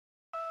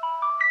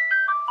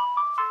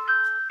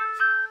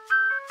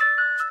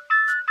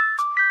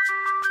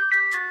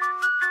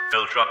We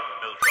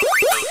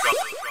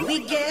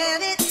get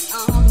it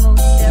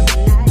almost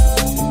every night.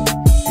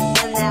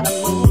 And that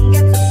moon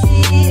gets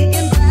big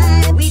and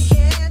bright. We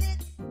get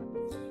it.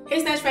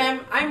 Hey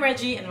Snatchfam, I'm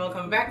Reggie and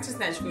welcome back to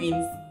Snatch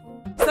Queens.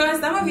 So as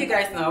some of you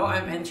guys know,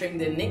 I'm entering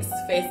the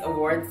NYX Face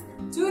Awards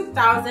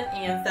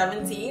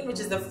 2017, which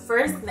is the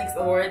first NYX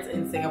Awards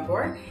in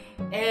Singapore.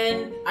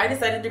 And I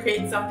decided to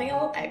create something a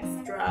little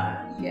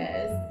extra.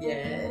 Yes.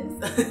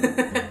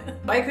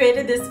 I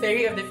created this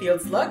Fairy of the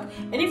Fields look.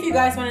 And if you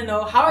guys want to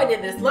know how I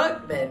did this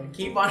look, then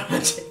keep on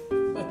watching.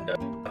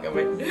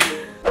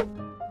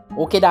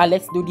 Okay,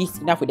 let's do this.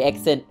 Enough with the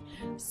accent.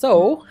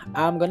 So,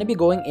 I'm going to be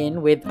going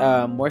in with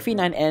a Morphe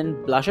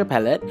 9N blusher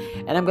palette.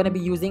 And I'm going to be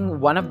using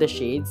one of the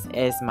shades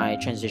as my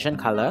transition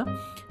color.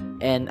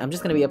 And I'm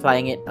just going to be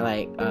applying it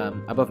like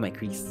above my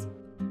crease.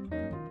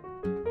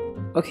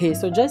 Okay,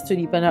 so just to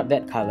deepen up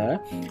that color,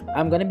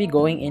 I'm going to be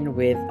going in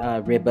with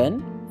a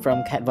ribbon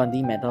from Kat Von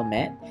D Metal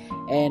Matte.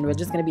 And we're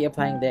just going to be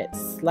applying that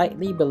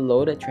slightly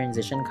below the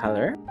transition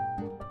color.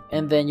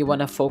 And then you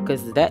want to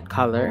focus that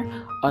color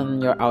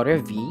on your outer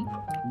V,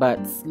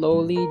 but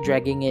slowly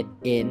dragging it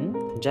in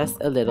just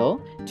a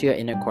little to your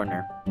inner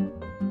corner.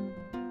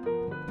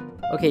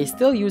 Okay,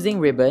 still using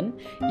ribbon,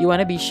 you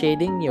want to be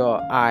shading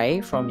your eye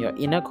from your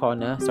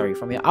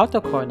from your outer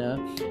corner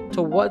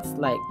towards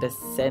like the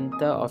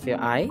center of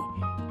your eye.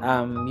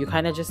 You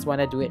kind of just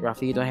want to do it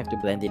roughly, you don't have to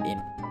blend it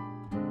in.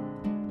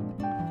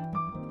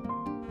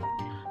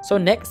 So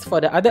next,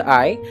 for the other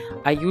eye,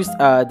 I used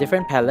a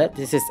different palette.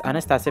 This is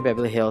Anastasia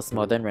Beverly Hills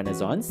Modern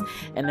Renaissance,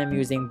 and I'm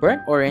using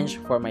burnt orange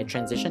for my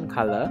transition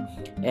color,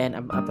 and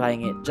I'm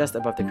applying it just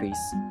above the crease.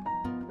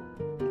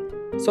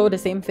 So the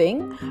same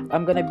thing,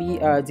 I'm gonna be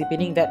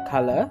deepening that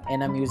color,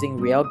 and I'm using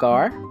Real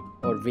Gar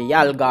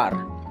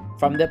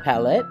from the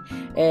palette,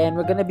 and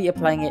we're gonna be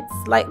applying it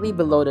slightly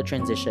below the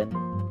transition.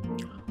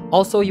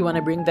 Also, you want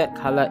to bring that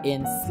color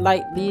in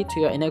slightly to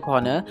your inner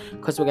corner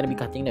because we're gonna be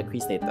cutting the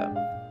crease later.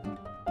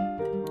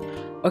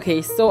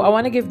 Okay, so I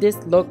want to give this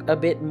look a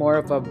bit more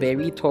of a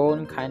berry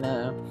tone kind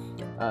of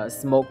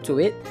smoke to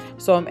it.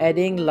 So I'm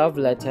adding Love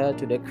Letter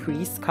to the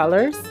crease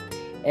colors,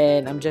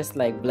 and I'm just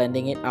like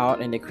blending it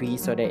out in the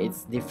crease so that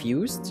it's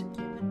diffused.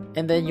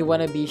 And then you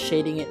want to be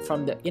shading it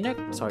from the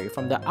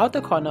from the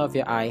outer corner of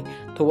your eye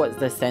towards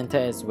the center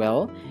as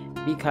well,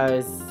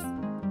 because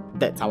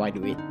that's how I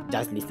do it.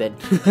 Just listen.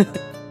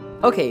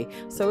 Okay,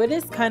 so with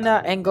this kind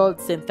of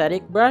angled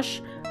synthetic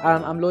brush,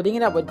 I'm loading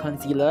it up with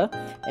concealer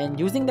and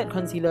using that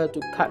concealer to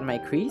cut my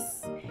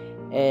crease.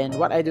 And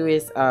what I do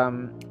is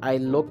I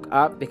look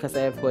up because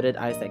I have hooded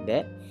eyes like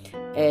that,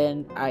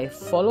 and I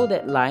follow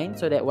that line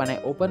so that when I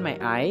open my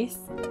eyes,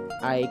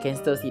 I can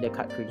still see the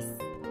cut crease.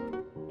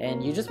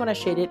 And you just want to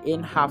shade it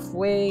in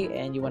halfway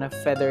and you want to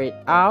feather it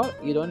out.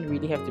 You don't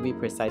really have to be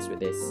precise with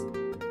this.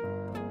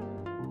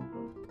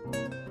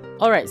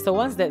 Alright, so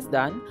once that's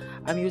done,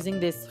 I'm using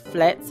this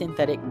flat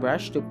synthetic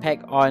brush to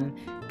pack on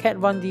Kat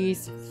Von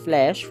D's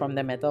Flash from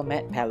the Metal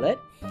Matte palette.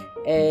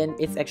 And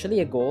it's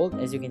actually a gold.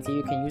 As you can see,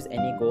 you can use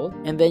any gold.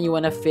 And then you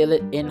want to fill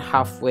it in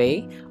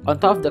halfway on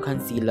top of the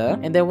concealer.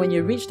 And then when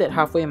you reach that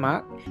halfway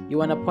mark, you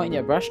want to point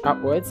your brush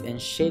upwards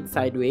and shade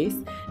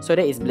sideways so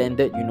that it's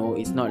blended, you know,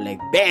 it's not like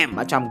BAM!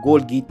 Macam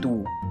gold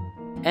gitu.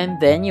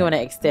 And then you want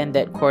to extend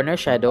that corner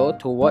shadow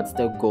towards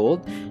the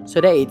gold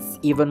so that it's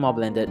even more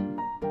blended.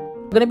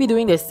 I'm going to be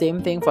doing the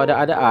same thing for the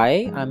other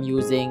eye. I'm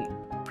using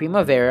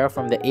Primavera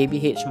from the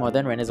ABH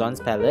Modern Renaissance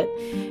palette,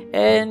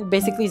 and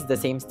basically it's the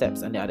same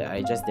steps on the other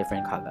eye, just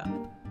different color.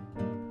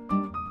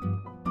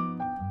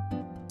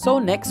 So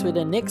next, with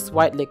the NYX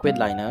White Liquid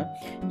Liner,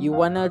 you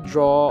want to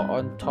draw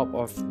on top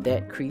of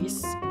that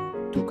crease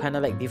to kind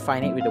of like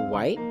define it with the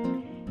white,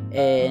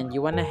 and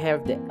you want to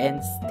have the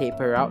ends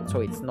taper out so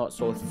it's not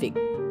so thick.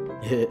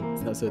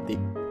 It's not so thick.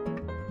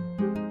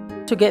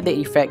 To get the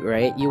effect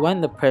right, you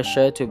want the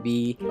pressure to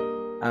be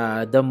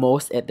the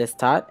most at the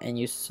start, and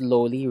you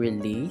slowly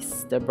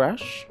release the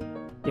brush,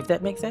 if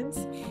that makes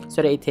sense,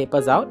 so that it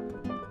tapers out.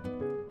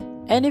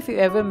 And if you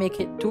ever make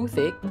it too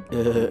thick,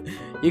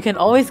 you can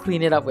always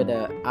clean it up with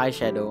an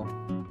eyeshadow.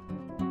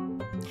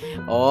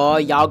 Oh,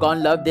 y'all gonna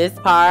love this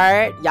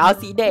part. Y'all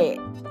see that?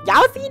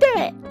 Y'all see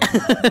that?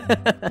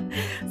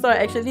 So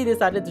I actually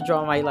decided to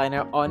draw my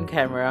eyeliner on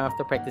camera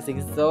after practicing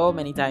so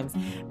many times,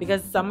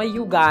 because some of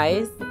you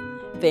guys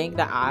think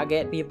that I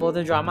get people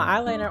to draw my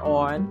eyeliner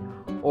on,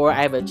 or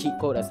I have a cheat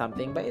code or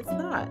something, but it's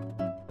not.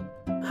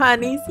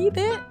 Honey, see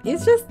that?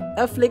 It's just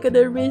a flick of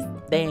the wrist.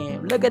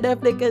 Damn. Look at that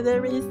flick of the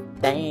wrist.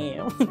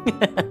 Damn.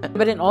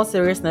 But in all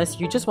seriousness,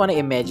 you just want to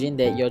imagine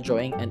that you're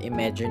drawing an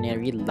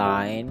imaginary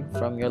line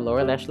from your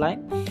lower lash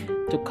line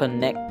to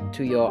connect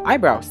to your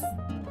eyebrows.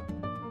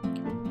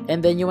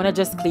 And then you want to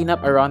just clean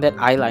up around that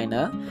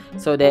eyeliner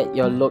so that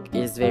your look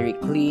is very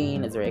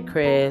clean, it's very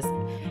crisp.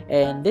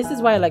 And this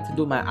is why I like to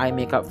do my eye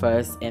makeup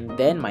first and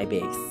then my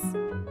base.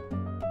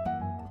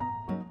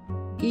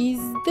 Is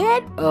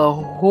that a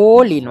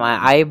hole in my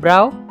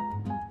eyebrow?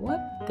 What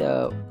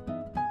the?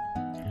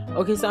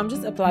 Okay, so I'm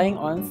just applying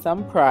on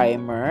some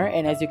primer,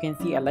 and as you can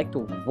see, I like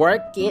to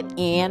work it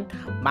in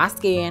my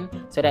skin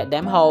so that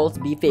them holes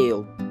be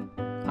filled.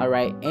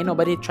 Alright, ain't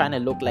nobody trying to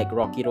look like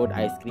Rocky Road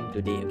ice cream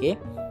today, okay?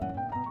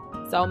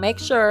 So make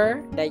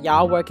sure that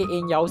y'all work it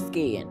in your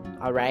skin,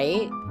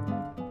 alright?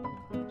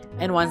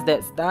 And once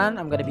that's done,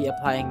 I'm gonna be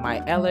applying my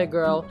LA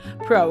Girl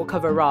Pro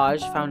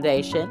Coverage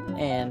foundation.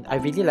 And I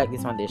really like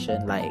this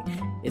foundation, like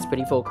it's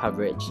pretty full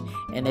coverage.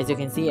 And as you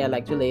can see, I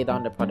like to lay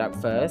down the product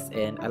first,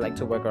 and I like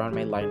to work around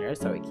my liner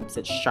so it keeps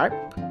it sharp.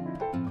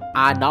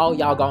 I know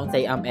y'all gonna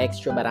say I'm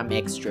extra, but I'm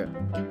extra.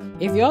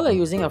 If y'all are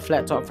using a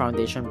flat top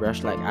foundation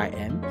brush like I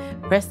am,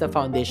 press the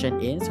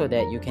foundation in so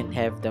that you can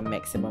have the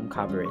maximum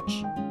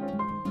coverage.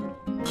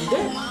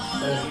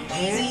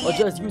 Or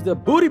just use the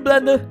booty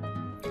blender.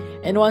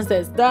 And once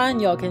that's done,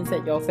 y'all can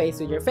set your face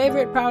with your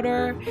favorite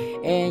powder,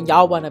 and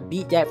y'all wanna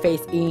beat that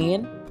face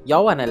in.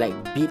 Y'all wanna like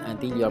beat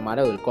until your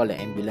mother will call the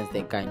ambulance,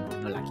 that kind.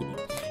 No, like kidding.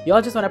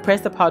 Y'all just wanna press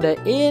the powder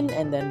in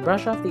and then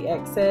brush off the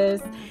excess,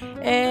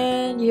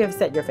 and you have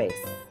set your face.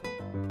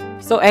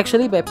 So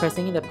actually, by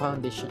pressing in the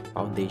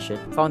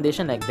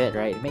foundation like that,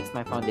 right, it makes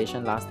my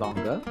foundation last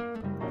longer.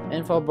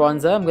 And for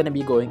bronzer, I'm gonna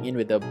be going in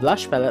with the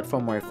blush palette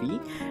from Morphe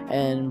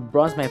and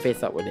bronze my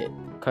face up with it,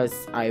 because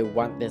I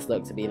want this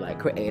look to be like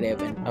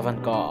creative and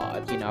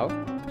avant-garde, you know.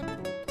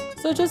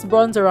 So just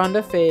bronze around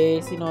the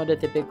face, you know, the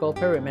typical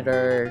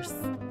perimeters.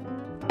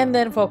 And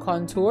then for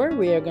contour,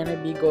 we are gonna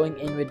be going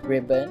in with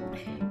ribbon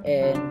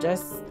and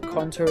just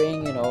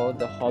contouring, you know,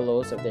 the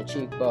hollows of the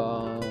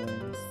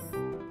cheekbones,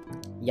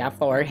 your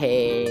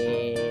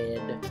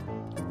forehead,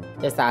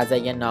 the sides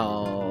of your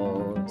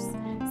nose.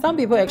 Some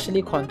people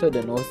actually contour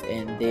the nose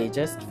and they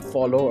just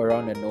follow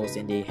around the nose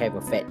and they have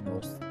a fat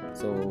nose.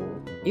 So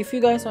if you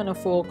guys want a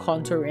full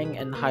contouring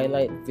and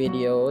highlight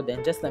video,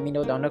 then just let me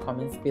know down in the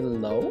comments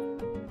below.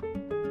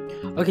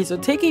 Okay, so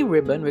taking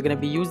ribbon, we're going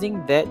to be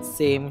using that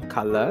same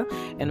color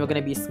and we're going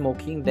to be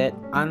smoking that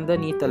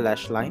underneath the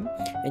lash line.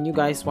 And you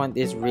guys want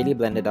this really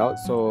blended out,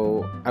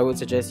 so I would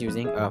suggest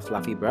using a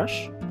fluffy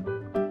brush.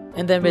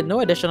 And then with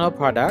no additional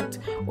product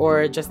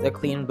or just a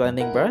clean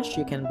blending brush,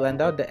 you can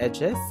blend out the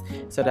edges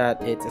so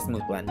that it's a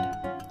smooth blend.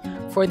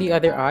 For the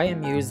other eye,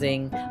 I'm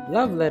using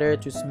Love Letter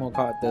to smoke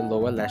out the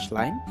lower lash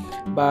line,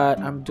 but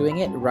I'm doing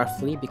it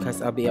roughly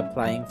because I'll be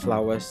applying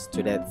flowers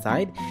to that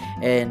side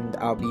and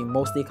I'll be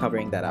mostly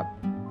covering that up.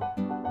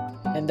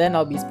 And then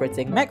I'll be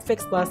spritzing MAC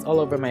Fix Plus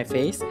all over my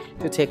face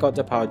to take out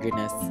the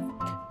powderiness.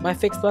 My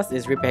Fix Plus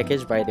is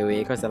repackaged, by the way,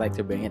 because I like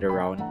to bring it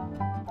around.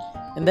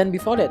 And then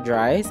before that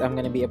dries, I'm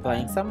going to be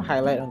applying some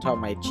highlight on top of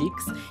my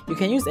cheeks. You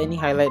can use any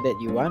highlight that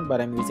you want, but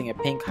I'm using a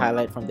pink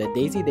highlight from the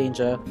Daisy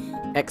Danger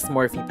X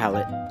Morphe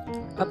palette.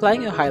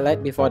 Applying a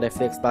highlight before the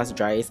Fix Plus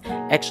dries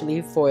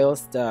actually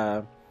foils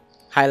the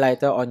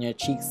highlighter on your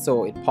cheeks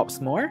so it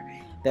pops more.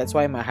 That's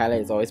why my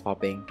highlight is always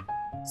popping.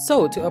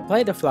 So to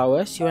apply the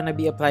flowers, you want to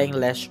be applying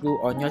lash glue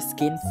on your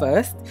skin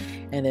first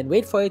and then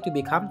wait for it to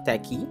become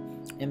tacky.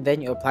 And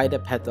then you apply the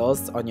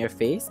petals on your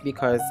face,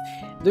 because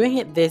doing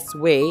it this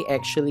way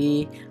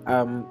actually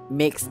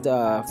makes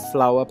the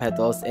flower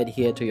petals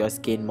adhere to your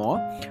skin more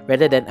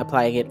rather than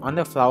applying it on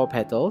the flower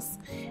petals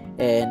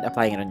and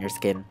applying it on your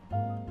skin.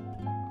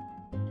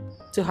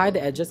 To hide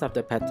the edges of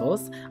the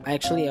petals, I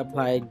actually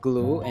applied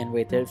glue and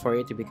waited for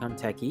it to become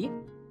tacky,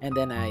 and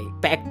then I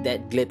packed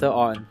that glitter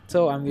on.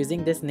 So I'm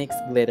using this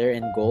NYX glitter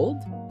in gold,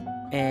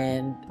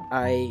 and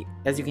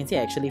as you can see,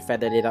 I actually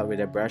feathered it out with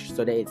a brush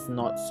so that it's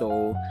not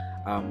so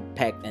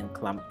packed and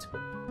clumped.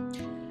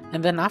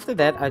 And then after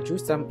that, I drew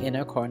some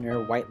inner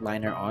corner white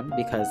liner on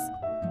because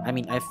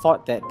I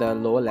thought that the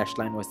lower lash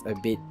line was a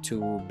bit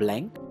too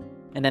blank.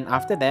 And then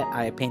after that,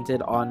 I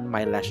painted on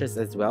my lashes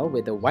as well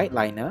with the white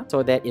liner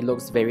so that it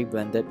looks very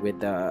blended with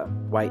the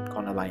white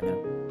corner liner.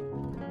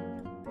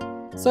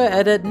 So I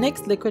added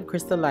NYX liquid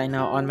crystal liner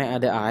on my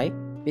other eye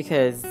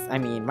because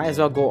might as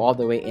well go all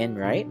the way in,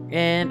 right?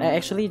 And I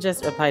actually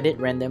just applied it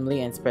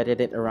randomly and spreaded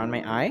it around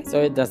my eye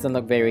so it doesn't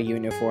look very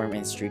uniform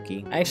and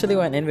streaky. I actually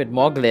went in with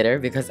more glitter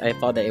because I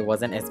thought that it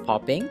wasn't as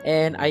popping,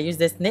 and I used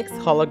this NYX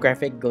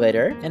holographic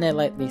glitter and I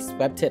lightly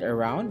swept it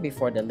around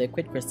before the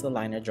liquid crystal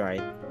liner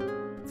dried.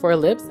 For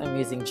lips, I'm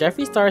using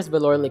Jeffree Star's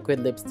Velour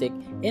Liquid Lipstick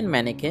in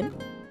Mannequin.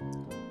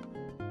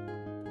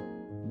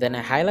 Then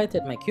I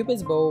highlighted my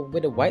Cupid's bow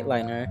with a white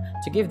liner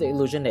to give the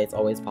illusion that it's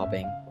always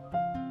popping.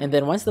 And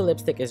then once the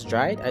lipstick is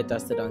dried, I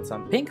dusted on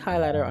some pink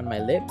highlighter on my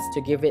lips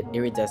to give it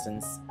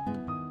iridescence.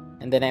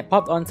 And then I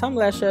popped on some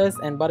lashes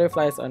and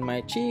butterflies on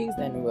my cheeks,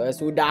 and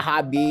sudah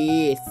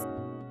habis.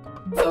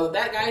 So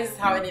that, guys, is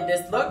how I did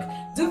this look.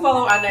 Do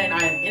follow Anna and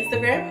I on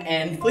Instagram,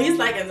 and please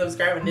like and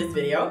subscribe on this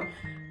video.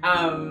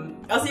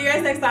 I'll see you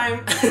guys next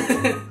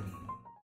time.